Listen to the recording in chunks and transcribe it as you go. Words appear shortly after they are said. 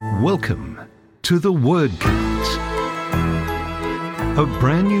Welcome to The Word Count, a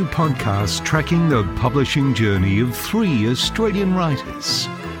brand new podcast tracking the publishing journey of 3 Australian writers.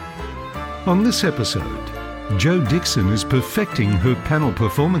 On this episode, Jo Dixon is perfecting her panel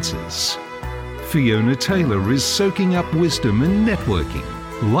performances. Fiona Taylor is soaking up wisdom and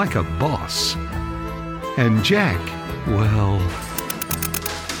networking like a boss. And Jack, well,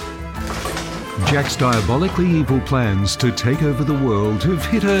 Jack's diabolically evil plans to take over the world have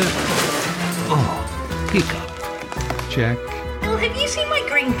hit a... hiccup. Jack? Well, have you seen my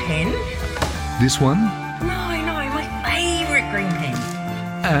green pen? This one? No, my favourite green pen.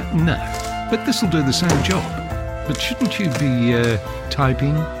 No. But this'll do the same job. But shouldn't you be,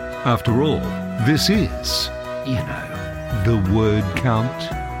 typing? After all, this is, the word count.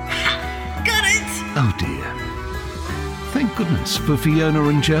 Ha! Got it! Oh dear. Thank goodness for Fiona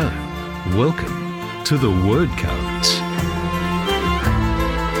and Jo. Welcome to The Word Count.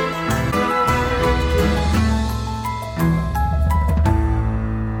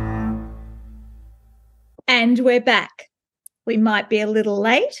 And we're back. We might be a little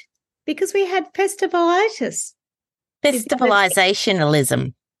late because we had festivalitis.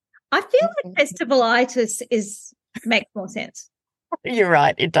 Festivalizationalism. I feel like festivalitis makes more sense. You're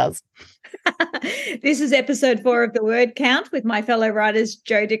right, it does. This is episode 4 of The Word Count with my fellow writers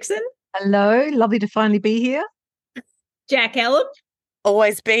Jo Dixon. Hello, lovely to finally be here. Jack Ellen.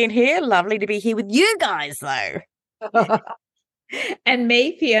 Always been here. Lovely to be here with you guys, though. And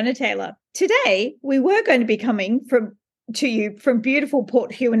me, Fiona Taylor. Today, we were going to be coming to you from beautiful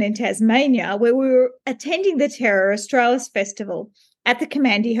Port Huon in Tasmania, where we were attending the Terra Australis Festival at the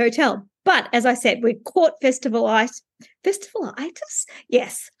Commandi Hotel. But as I said, we caught festivalitis. Festivalitis?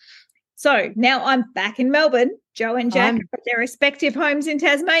 Yes. So now I'm back in Melbourne. Jo and Jack are at their respective homes in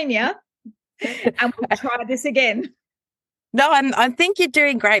Tasmania, and we'll try this again. No, I think you're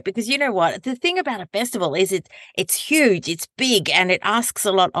doing great because you know what? The thing about a festival is it's huge, it's big, and it asks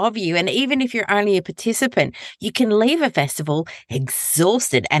a lot of you. And even if you're only a participant, you can leave a festival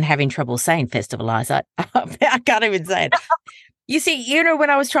exhausted and having trouble saying festivalize. I can't even say it. You see, when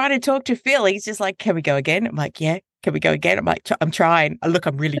I was trying to talk to Phil, he's just like, can we go again? I'm like, yeah, can we go again? I'm like, I'm trying. Look,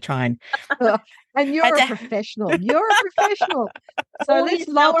 I'm really trying. And you're a professional. You're a professional. So let's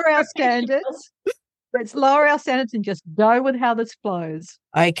lower our standards. Let's lower our standards and just go with how this flows.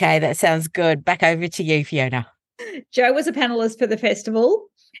 Okay, that sounds good. Back over to you, Fiona. Jo was a panelist for the festival,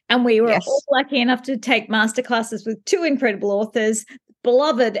 and we were all lucky enough to take masterclasses with 2 incredible authors,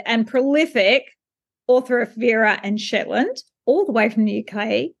 beloved and prolific author of Vera and Shetland, all the way from the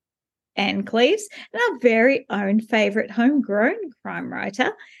UK, Anne Cleves, and our very own favourite homegrown crime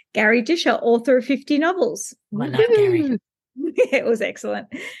writer, Gary Disher, author of 50 novels. I love Gary. It was excellent.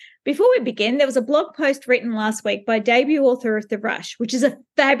 Before we begin, there was a blog post written last week by debut author of The Rush, which is a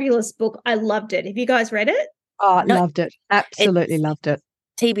fabulous book. I loved it. Have you guys read it? Oh, loved it. Absolutely loved it.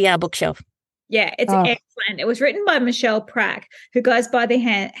 TBR bookshelf. Yeah, it's excellent. It was written by Michelle Prack, who goes by the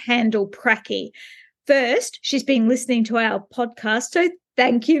handle Pracky. First, she's been listening to our podcast, so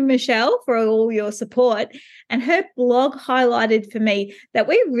thank you, Michelle, for all your support. And her blog highlighted for me that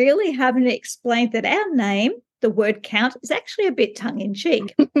we really haven't explained that our name, The Word Count, is actually a bit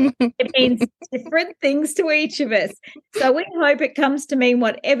tongue-in-cheek. It means different things to each of us. So we hope it comes to mean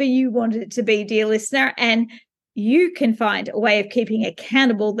whatever you want it to be, dear listener, and you can find a way of keeping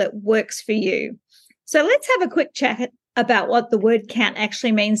accountable that works for you. So let's have a quick chat about what the word count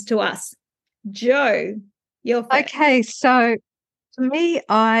actually means to us. Jo, you're first. Okay, so to me,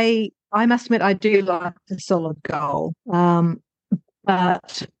 I must admit I do like a solid goal,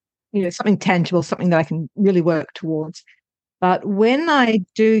 but something tangible, something that I can really work towards. But when I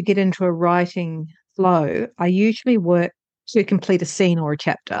do get into a writing flow, I usually work to complete a scene or a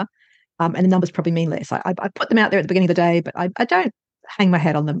chapter, and the numbers probably mean less. I put them out there at the beginning of the day, but I don't hang my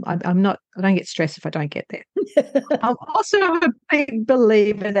hat on them. I don't get stressed if I don't get there. I'm also a big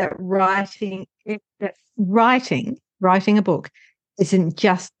believer that writing a book isn't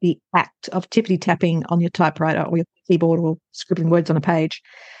just the act of tippity-tapping on your typewriter or your keyboard or scribbling words on a page.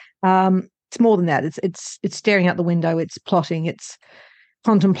 It's more than that. It's staring out the window, it's plotting, it's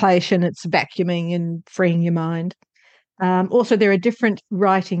contemplation, it's vacuuming and freeing your mind. Also, there are different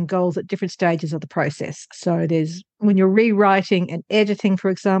writing goals at different stages of the process. So there's when you're rewriting and editing, for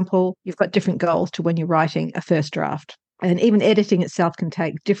example, you've got different goals to when you're writing a first draft. And even editing itself can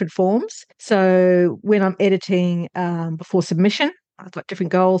take different forms. So when I'm editing before submission, I've got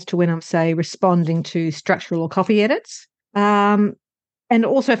different goals to when I'm, say, responding to structural or copy edits. And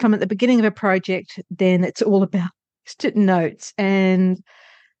also if I'm at the beginning of a project, then it's all about notes and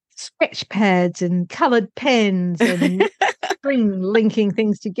sketch pads and coloured pens and string linking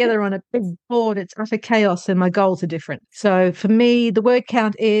things together on a big board. It's utter chaos, and my goals are different. So for me, the word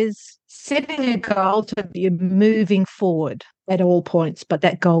count is setting a goal to be moving forward at all points, but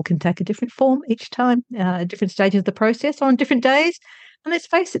that goal can take a different form each time, at different stages of the process, on different days. And let's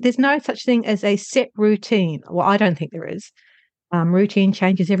face it, there's no such thing as a set routine. Well, I don't think there is. Routine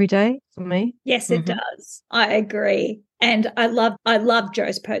changes every day for me. Yes, it does. I agree. And I love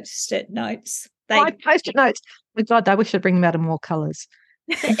Jo's Post-it notes. My Post-it notes. Oh God, I wish I'd bring them out in more colours.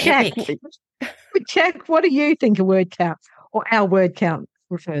 Jack, what do you think a word count or our word count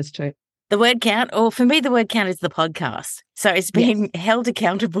refers to? The word count, or for me, the word count is the podcast. So it's been held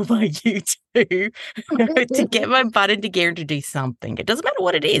accountable by you two to get my butt into gear and to do something. It doesn't matter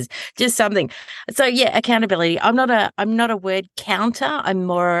what it is, just something. So yeah, accountability. I'm not a word counter. I'm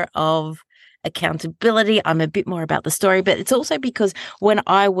more of accountability. I'm a bit more about the story, but it's also because when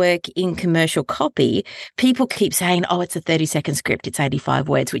I work in commercial copy, people keep saying, oh, it's a 30-second script. It's 85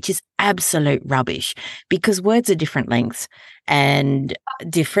 words, which is absolute rubbish because words are different lengths and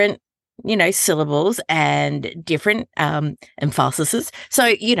different syllables and different emphases.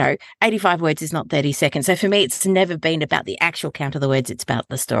 So, 85 words is not 30 seconds. So for me, it's never been about the actual count of the words. It's about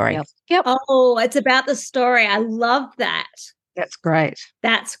the story. Yep. Oh, it's about the story. I love that. That's great.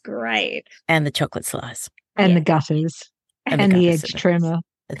 That's great. And the chocolate slice. And the gutters. And the edge trimmer.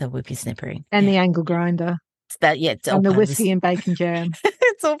 The whippersnippering. And the angle grinder. It's that, it's all and the whiskey and bacon jam.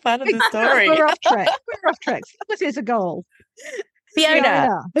 It's all part of the story. We're off track. This is a goal.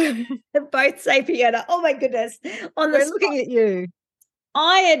 Fiona. Both say Fiona. Oh my goodness. We're looking at you.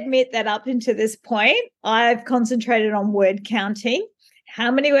 I admit that up until this point, I've concentrated on word counting, how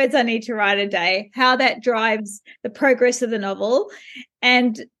many words I need to write a day, how that drives the progress of the novel.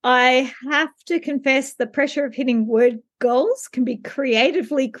 And I have to confess the pressure of hitting word goals can be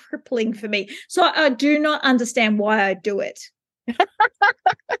creatively crippling for me. So I do not understand why I do it.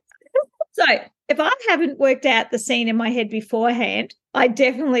 So if I haven't worked out the scene in my head beforehand, I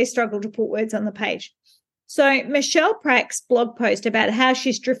definitely struggle to put words on the page. So Michelle Prack's blog post about how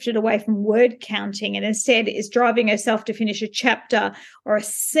she's drifted away from word counting and instead is driving herself to finish a chapter or a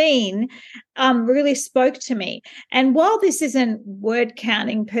scene really spoke to me. And while this isn't word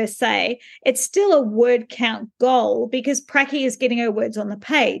counting per se, it's still a word count goal because Pracky is getting her words on the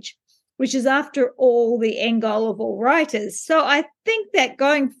page, which is after all the end goal of all writers. So I think that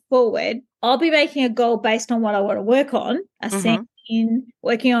going forward, I'll be making a goal based on what I want to work on, a scene,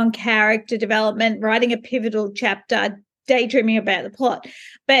 working on character development, writing a pivotal chapter, daydreaming about the plot.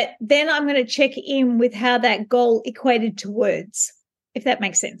 But then I'm going to check in with how that goal equated to words, if that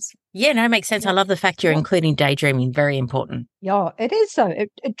makes sense. Yeah, no, it makes sense. I love the fact you're including daydreaming. Very important. Yeah, it is so.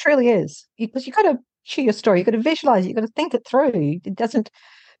 It truly is. Because you've got to share your story. You've got to visualize it. You've got to think it through. It doesn't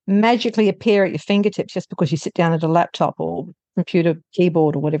magically appear at your fingertips just because you sit down at a laptop or computer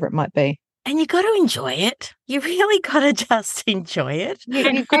keyboard or whatever it might be. And you got to enjoy it. You really got to just enjoy it.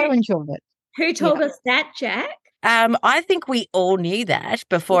 You've got to enjoy it. Who told us that, Jack? I think we all knew that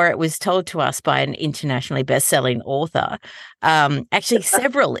before it was told to us by an internationally best-selling author. Actually,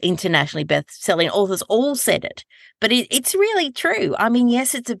 several internationally best-selling authors all said it. But it's really true. I mean,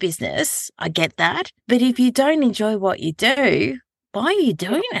 yes, it's a business. I get that. But if you don't enjoy what you do, why are you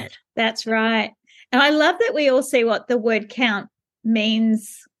doing it? That's right. And I love that we all see what the word count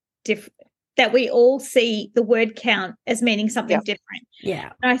means, that we all see the word count as meaning something different.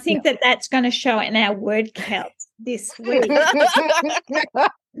 Yeah. And I think that that's going to show in our word count this week.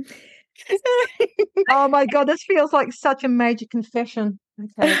 Oh, my God, this feels like such a major confession.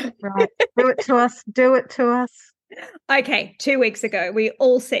 Okay, right. Do it to us. Do it to us. Okay, 2 weeks ago, we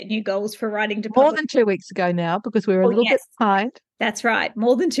all set new goals for writing to More than 2 weeks ago now, because we're a little bit behind. That's right.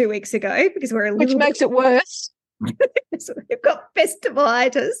 More than 2 weeks ago, because we're a little Which makes it worse. So we've got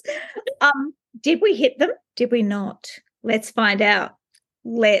festivalitis. Did we hit them? Did we not? Let's find out.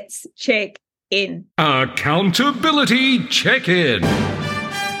 Let's check in. Accountability check-in.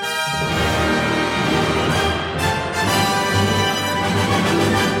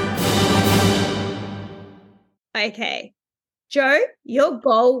 Okay. Jo, your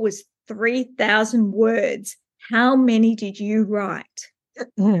goal was 3,000 words. How many did you write?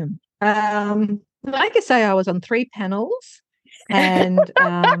 I could say I was on 3 panels and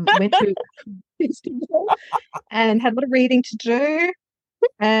went to festival and had a lot of reading to do.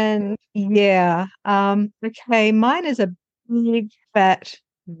 And okay, mine is a big fat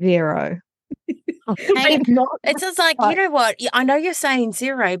 0. It's just like, you know what? I know you're saying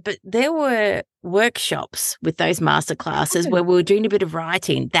 0, but there were workshops with those master classes where we were doing a bit of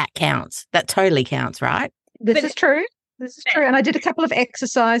writing. That counts. That totally counts, right? This is true. This is true. And I did a couple of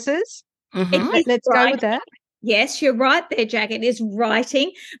exercises. Mhm. Let's go with that. Yes, you're right there, Jack. It is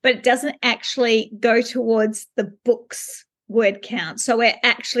writing, but it doesn't actually go towards the book's word count. So we're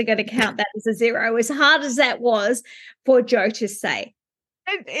actually going to count that as a 0, as hard as that was for Joe to say.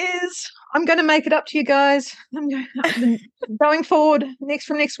 It is. I'm going to make it up to you guys. Going forward,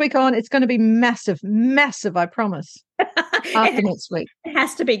 from next week on, it's going to be massive, massive, I promise, after next week. It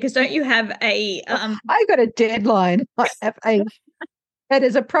has to be, because don't you have a... I've got a deadline. I have that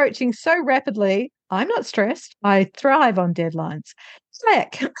is approaching so rapidly. I'm not stressed. I thrive on deadlines.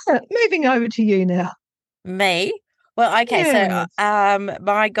 Zach, moving over to you now. Me? Well, okay. Yes. So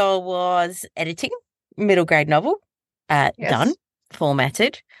my goal was editing, middle grade novel, Yes. done,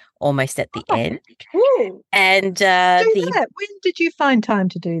 formatted, almost at the end. Ooh. And Do that. When did you find time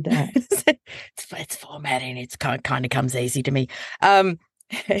to do that? it's formatting. It's kind of comes easy to me.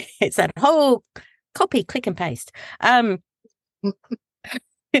 It's that whole copy, click and paste.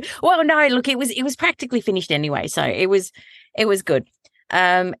 Well, no, look, it was practically finished anyway, so it was good.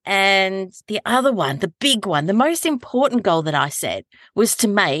 And the other one, the big one, the most important goal that I set was to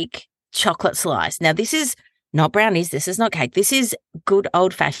make chocolate slice. Now, this is not brownies. This is not cake. This is good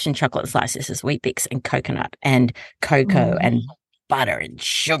old-fashioned chocolate slice. This is Weet Bix and coconut and cocoa and butter and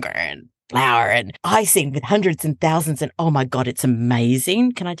sugar and flour and icing with hundreds and thousands. And oh my God, it's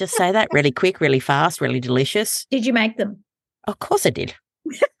amazing. Can I just say that really quick, really fast, really delicious? Did you make them? Of course I did.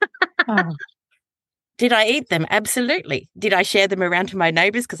 Oh. Did I eat them? Absolutely. Did I share them around to my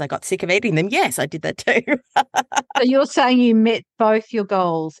neighbours because I got sick of eating them? Yes, I did that too. So you're saying you met both your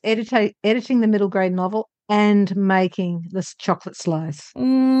goals, editing the middle grade novel and making this chocolate slice.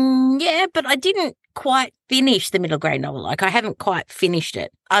 Yeah, but I didn't quite finish the middle grade novel. Like, I haven't quite finished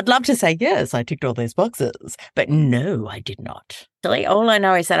it. I'd love to say, yes, I ticked all those boxes, but no, I did not. Actually, all I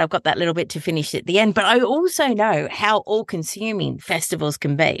know is that I've got that little bit to finish at the end, but I also know how all-consuming festivals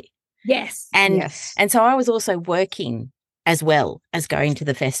can be. Yes. And so I was also working as well as going to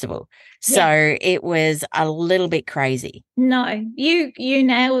the festival. So it was a little bit crazy. No, you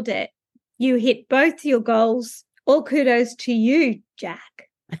nailed it. You hit both your goals. All kudos to you, Jack.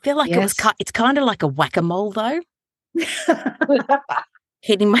 I feel like it's kind of like a whack-a-mole though.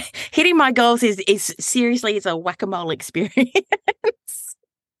 Hitting my goals is seriously a whack-a-mole experience.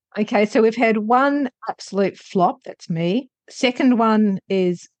 Okay, so we've had one absolute flop. That's me. Second one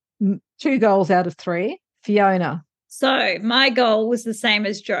is 2 goals out of 3. Fiona. So my goal was the same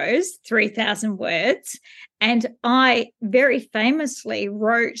as Joe's, 3,000 words. And I very famously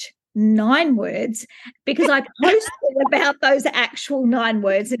wrote 9 words because I posted about those actual 9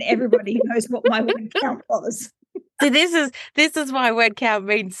 words, and everybody knows what my word count was. So this is why word count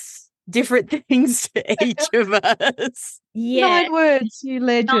means different things to each of us. Yeah. 9 words, you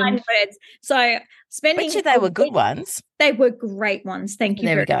legend. 9 words. So spending... Which they were good ones. They were great ones. Thank you.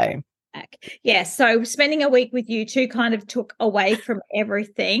 There we go. Back. Yeah, so spending a week with you two kind of took away from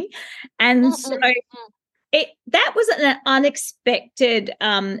everything. And so that was an unexpected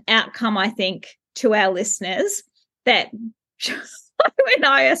outcome, I think, to our listeners, that Joe and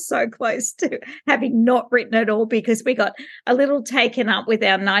I are so close to having not written it all because we got a little taken up with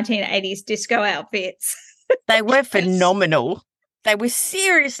our 1980s disco outfits. They were phenomenal. They were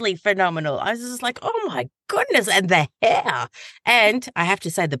seriously phenomenal. I was just like, oh my goodness. And the hair. And I have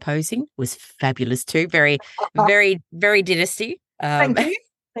to say the posing was fabulous too. Very, very, very dynasty. Thank you.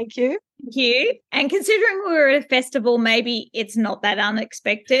 Thank you. And considering we were at a festival, maybe it's not that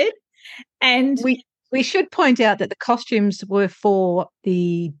unexpected. And we should point out that the costumes were for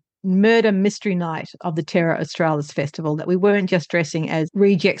the murder mystery night of the Terra Australis Festival, that we weren't just dressing as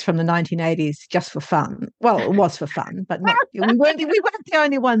rejects from the 1980s just for fun. Well, it was for fun, but we weren't the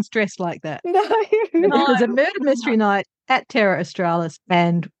only ones dressed like that. No. It was a murder mystery night at Terra Australis,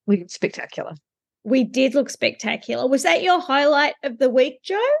 and we looked spectacular. We did look spectacular. Was that your highlight of the week,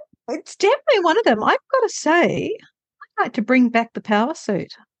 Joe? It's definitely one of them. I've got to say, I'd like to bring back the power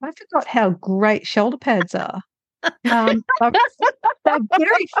suit. I forgot how great shoulder pads are. They're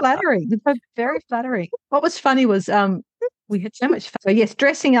very flattering. They're very flattering. What was funny was we had so much fun. So yes,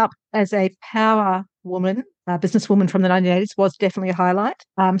 dressing up as a power woman, businesswoman from the 1980s was definitely a highlight.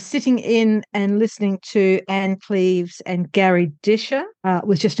 Sitting in and listening to Anne Cleves and Gary Disher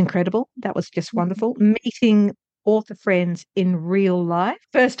was just incredible. That was just wonderful. Meeting author friends in real life,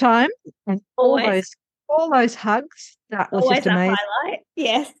 first time, and all those hugs. That was always just amazing. Highlight.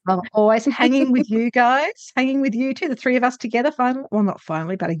 Yes. Always hanging with you guys, hanging with you two, the 3 of us together finally. Well, not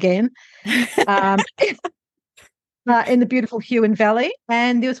finally, but again. In the beautiful Huon Valley.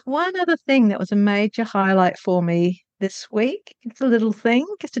 And there was one other thing that was a major highlight for me this week. It's a little thing,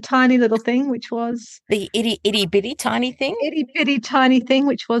 just a tiny little thing, which was The itty bitty tiny thing. itty bitty tiny thing,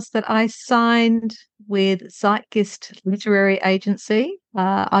 which was that I signed with Zeitgeist Literary Agency.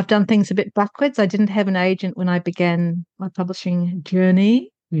 I've done things a bit backwards. I didn't have an agent when I began my publishing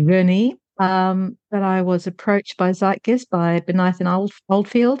journey. But I was approached by Zeitgeist, by Benithan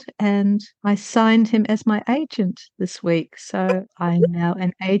Oldfield, and I signed him as my agent this week. So I'm now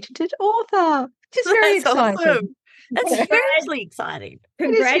an agented author, which is very That's exciting. awesome. That's hugely exciting.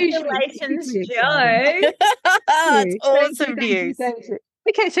 Congratulations, hugely Joe. That's you. awesome Thank you, news. thank you.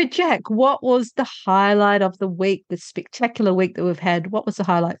 Okay, so Jack, what was the highlight of the week, the spectacular week that we've had? What was the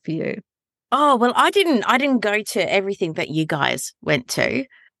highlight for you? Oh, well, I didn't go to everything that you guys went to.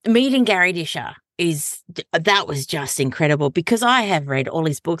 Meeting Gary Disher that was just incredible because I have read all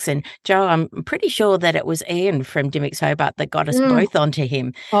his books, and Joe, I'm pretty sure that it was Ian from Dimmock's Hobart that got us both onto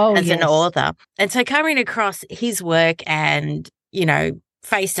him as an author. And so coming across his work and,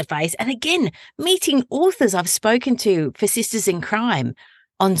 face to face, and again, meeting authors I've spoken to for Sisters in Crime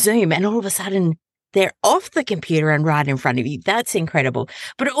on Zoom, and all of a sudden they're off the computer and right in front of you. That's incredible.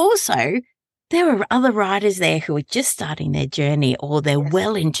 But also, there were other writers there who were just starting their journey, or they're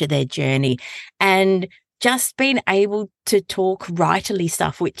well into their journey, and just being able to talk writerly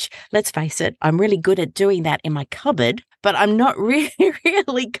stuff, which, let's face it, I'm really good at doing that in my cupboard, but I'm not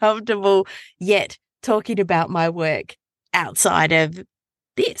really comfortable yet talking about my work outside of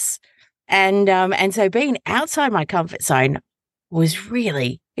this. And so being outside my comfort zone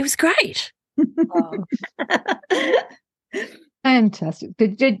it was great. Oh. Fantastic.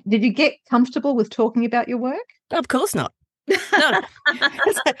 Did you get comfortable with talking about your work? Of course not. No,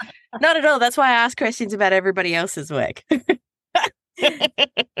 not at all. That's why I ask questions about everybody else's work.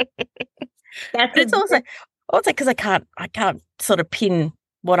 It's also because I can't sort of pin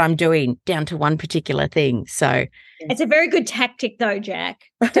what I'm doing down to one particular thing. So it's a very good tactic, though, Jack.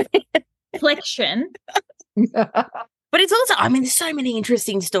 Deflection. But it's also, there's so many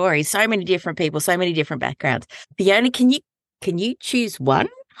interesting stories, so many different people, so many different backgrounds. Fiona, can you choose one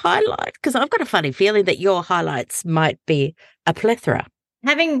highlight? Because I've got a funny feeling that your highlights might be a plethora.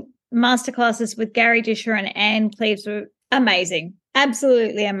 Having masterclasses with Gary Disher and Anne Cleves were amazing.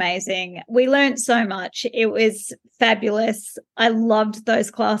 Absolutely amazing. We learned so much. It was fabulous. I loved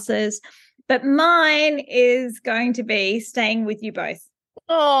those classes. But mine is going to be staying with you both.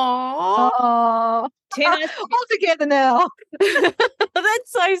 Oh, 2 nights all together now. That's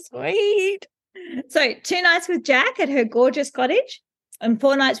so sweet. So 2 nights with Jack at her gorgeous cottage, and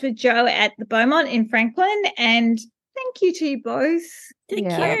 4 nights with Joe at the Beaumont in Franklin. And thank you to you both. Thank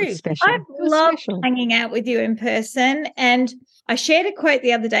That you. was special. I love hanging out with you in person. And I shared a quote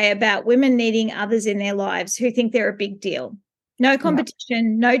the other day about women needing others in their lives who think they're a big deal. No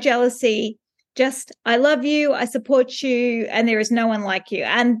competition, no jealousy, just I love you, I support you, and there is no one like you.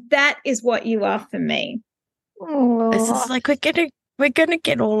 And that is what you are for me. Oh, This is like we're gonna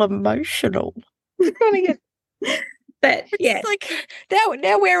get all emotional. But yeah, It's like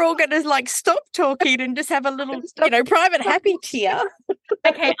now we're all gonna like stop talking and just have a little, private happy tear.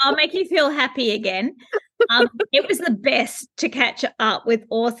 okay, I'll make you feel happy again. It was the best to catch up with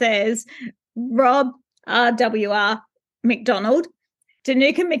authors Rob R.W.R. McDonald,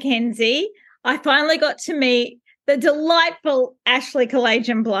 Danuka McKenzie. I finally got to meet the delightful Ashley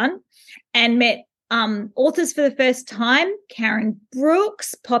Kalajan Blunt and met authors for the first time, Karen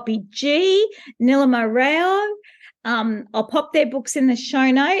Brooks, Poppy G, Nilima Rao. I'll pop their books in the show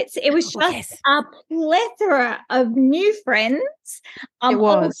notes. It was just a plethora of new friends,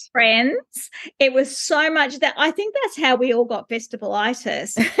 old friends. It was so much that I think that's how we all got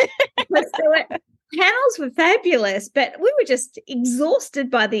festivalitis. Panels were fabulous, but we were just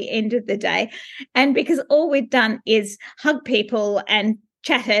exhausted by the end of the day. And because all we'd done is hug people and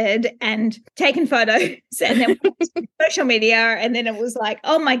chatted and taken photos and then social media, and then it was like,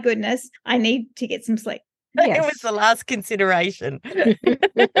 oh my goodness, I need to get some sleep. Yes. It was the last consideration. It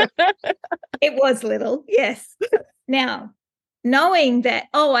was little, yes. Now, knowing that,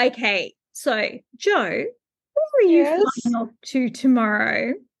 okay, so Jo, where are you flying off to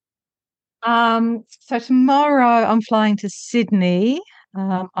tomorrow? So tomorrow I'm flying to Sydney.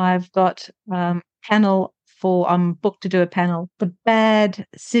 I've got panel I'm booked to do a panel, the Bad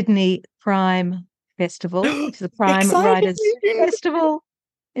Sydney Crime Festival, which is a crime writers festival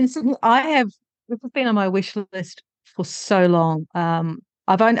in Sydney. This has been on my wish list for so long.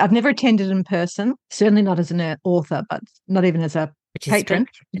 I've never attended in person, certainly not as an author, but not even as a participant.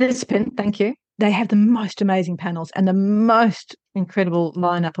 Thank you. they have the most amazing panels and the most incredible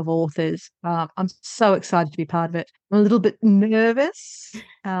lineup of authors. I'm so excited to be part of it. I'm a little bit nervous.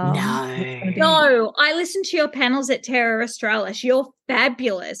 No, I listen to your panels at Terra Australis. You're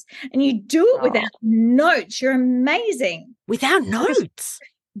fabulous. And you do it without notes. You're amazing. Without notes?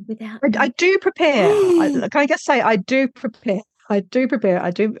 I do prepare. Can I just say I do prepare? I do prepare.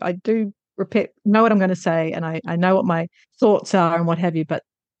 I do know what I'm going to say, and I know what my thoughts are and what have you. But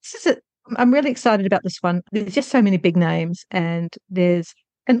this is it. I'm really excited about this one. There's just so many big names, and there's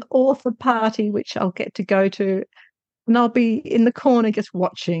an author party which I'll get to go to, and I'll be in the corner just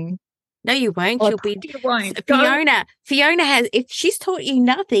watching. No, you won't. You won't. Fiona has, if she's taught you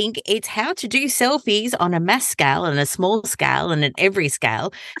nothing, it's how to do selfies on a mass scale and a small scale and at every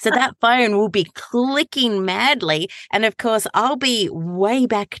scale. So that phone will be clicking madly. And of course, I'll be way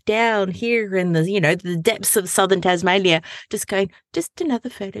back down here in the, the depths of southern Tasmania, just going, just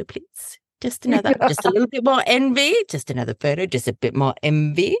another photo, please. Just another, just a little bit more envy. Just another photo, just a bit more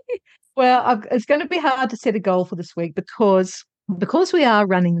envy. Well, it's going to be hard to set a goal for this week because we are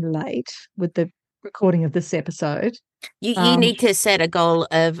running late with the recording of this episode. You need to set a goal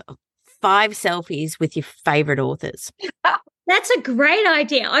of 5 selfies with your favourite authors. That's a great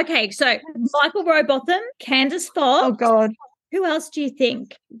idea. Okay, so Michael Rowbotham, Candice Fox. Oh, God. Who else do you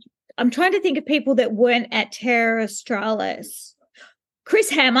think? I'm trying to think of people that weren't at Terra Australis. Chris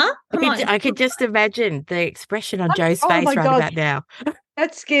Hammer. I could just imagine the expression on Joe's face right about now.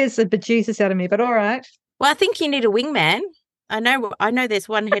 That scares the bejesus out of me, but all right. Well, I think you need a wingman. I know there's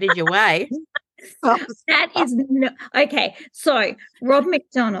one headed your way. That is okay. So Rob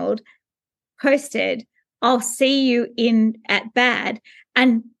McDonald posted, "I'll see you at BAD,"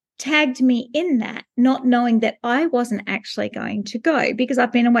 and tagged me in that, not knowing that I wasn't actually going to go because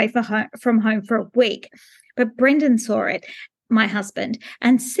I've been away from home for a week. But Brendan saw it, my husband,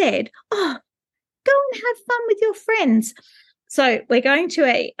 and said, "Oh, go and have fun with your friends." So we're going to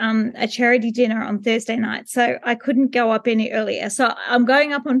a charity dinner on Thursday night, so I couldn't go up any earlier. So I'm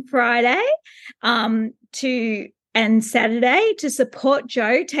going up on Friday and Saturday to support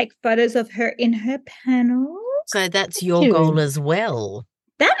Jo, take photos of her in her panel. So that's your goal as well.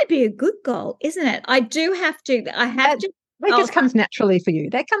 That'd be a good goal, isn't it? I do have to. That just comes naturally for you.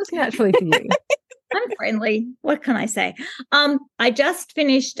 That comes naturally for you. I'm friendly. What can I say? I just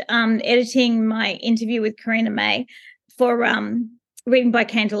finished editing my interview with Karina May for Reading by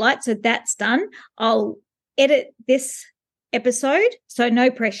Candlelight, so that's done. I'll edit this episode, so no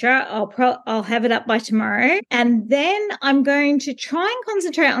pressure. I'll have it up by tomorrow, and then I'm going to try and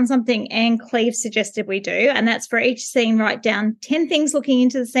concentrate on something Anne Cleve suggested we do, and that's for each scene write down 10 things looking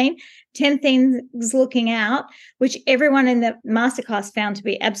into the scene, 10 things looking out, which everyone in the masterclass found to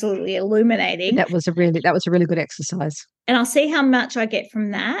be absolutely illuminating. That was a really good exercise. And I'll see how much I get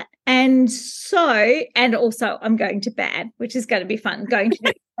from that. And also I'm going to BAD, which is going to be fun. Going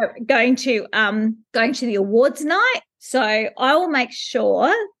to the awards night. So I will make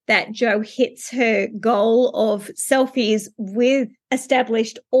sure that Jo hits her goal of selfies with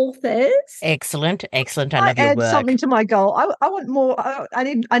established authors. Excellent. I love your work. Add something to my goal. I want more.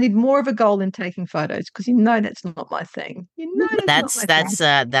 I need more of a goal in taking photos because that's not my thing.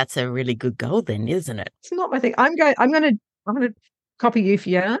 That's a really good goal then, isn't it? It's not my thing. I'm going to copy you,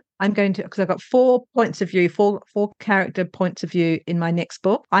 Fiona. I'm going to, because I've got 4 points of view, four character points of view in my next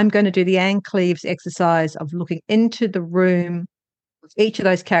book. I'm going to do the Anne Cleves exercise of looking into the room of each of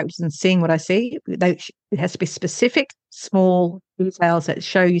those characters and seeing what I see. It has to be specific, small details that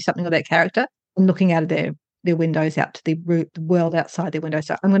show you something of that character and looking out of their windows out to the world outside their windows.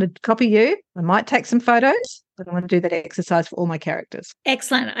 So I'm going to copy you. I might take some photos, but I'm going to do that exercise for all my characters.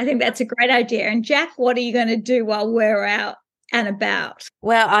 Excellent. I think that's a great idea. And Jack, what are you going to do while we're out and about?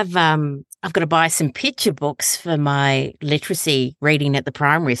 Well, I've got to buy some picture books for my literacy reading at the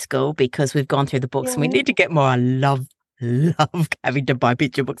primary school because we've gone through the books and we need to get more. I love having to buy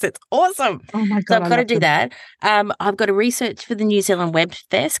picture books. It's awesome. Oh my God. So I've got to do that. I've got to research for the New Zealand Web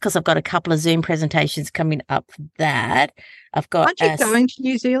Fest because I've got a couple of Zoom presentations coming up for that. Aren't you going to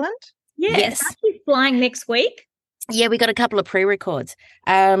New Zealand? Yes. Aren't you flying next week? Yeah, we got a couple of pre-records.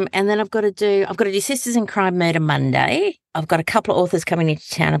 And then I've got to do Sisters in Crime Murder Monday. I've got a couple of authors coming into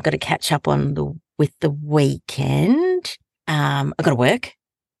town. I've got to catch up with the weekend. I've got to work,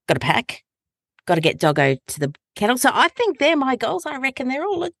 got to pack, got to get Doggo to the kennel. So I think they're my goals. I reckon they're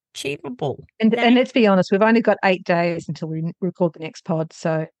all achievable. And let's be honest, we've only got 8 days until we record the next pod.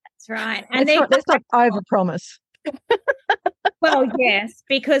 So that's right. And let's not overpromise. Well, yes,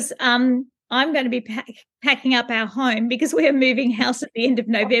 because I'm going to be packing up our home because we are moving house at the end of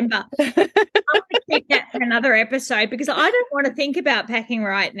November. After keep that for another episode because I don't want to think about packing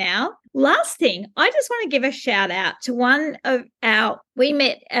right now. Last thing, I just want to give a shout out to we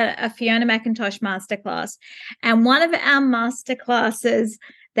met a Fiona McIntosh masterclass, and one of our masterclasses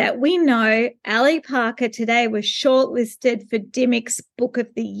that we know, Ali Parker today was shortlisted for Dimick's Book of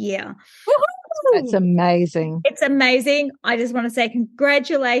the Year. That's amazing. It's amazing. I just want to say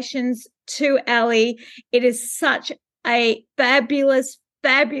congratulations to Ali. It is such a fabulous,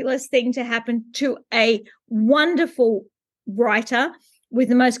 fabulous thing to happen to a wonderful writer with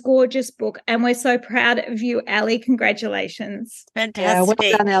the most gorgeous book. And we're so proud of you, Ali. Congratulations. Fantastic. Yeah,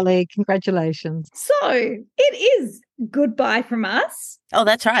 well done, Ellie. Congratulations. So it is goodbye from us. Oh,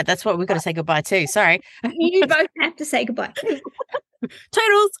 that's right. That's what we've got to say goodbye to. Sorry. You both have to say goodbye.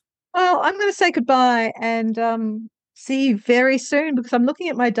 Toodles. Well, I'm going to say goodbye and see you very soon because I'm looking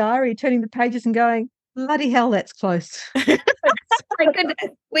at my diary, turning the pages and going, bloody hell, that's close. My goodness,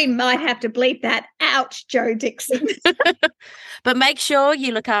 we might have to bleep that. Ouch, Joe Dixon. But make sure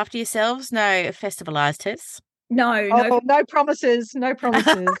you look after yourselves. No festivalisers. No promises. No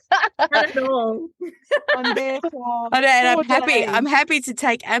promises. Not at all. I'm there for I know, and 4 days. I'm happy to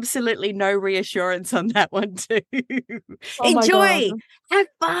take absolutely no reassurance on that one too. Oh my Enjoy. God. Have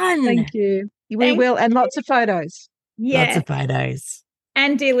fun. Thank you. We Thank will, and lots of photos. Yeah. Lots of photos.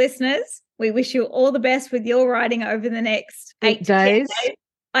 And dear listeners, we wish you all the best with your writing over the next 8 to 10 days.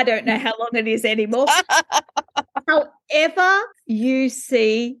 I don't know how long it is anymore. However you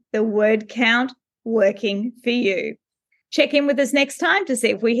see the word count working for you. Check in with us next time to see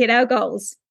if we hit our goals.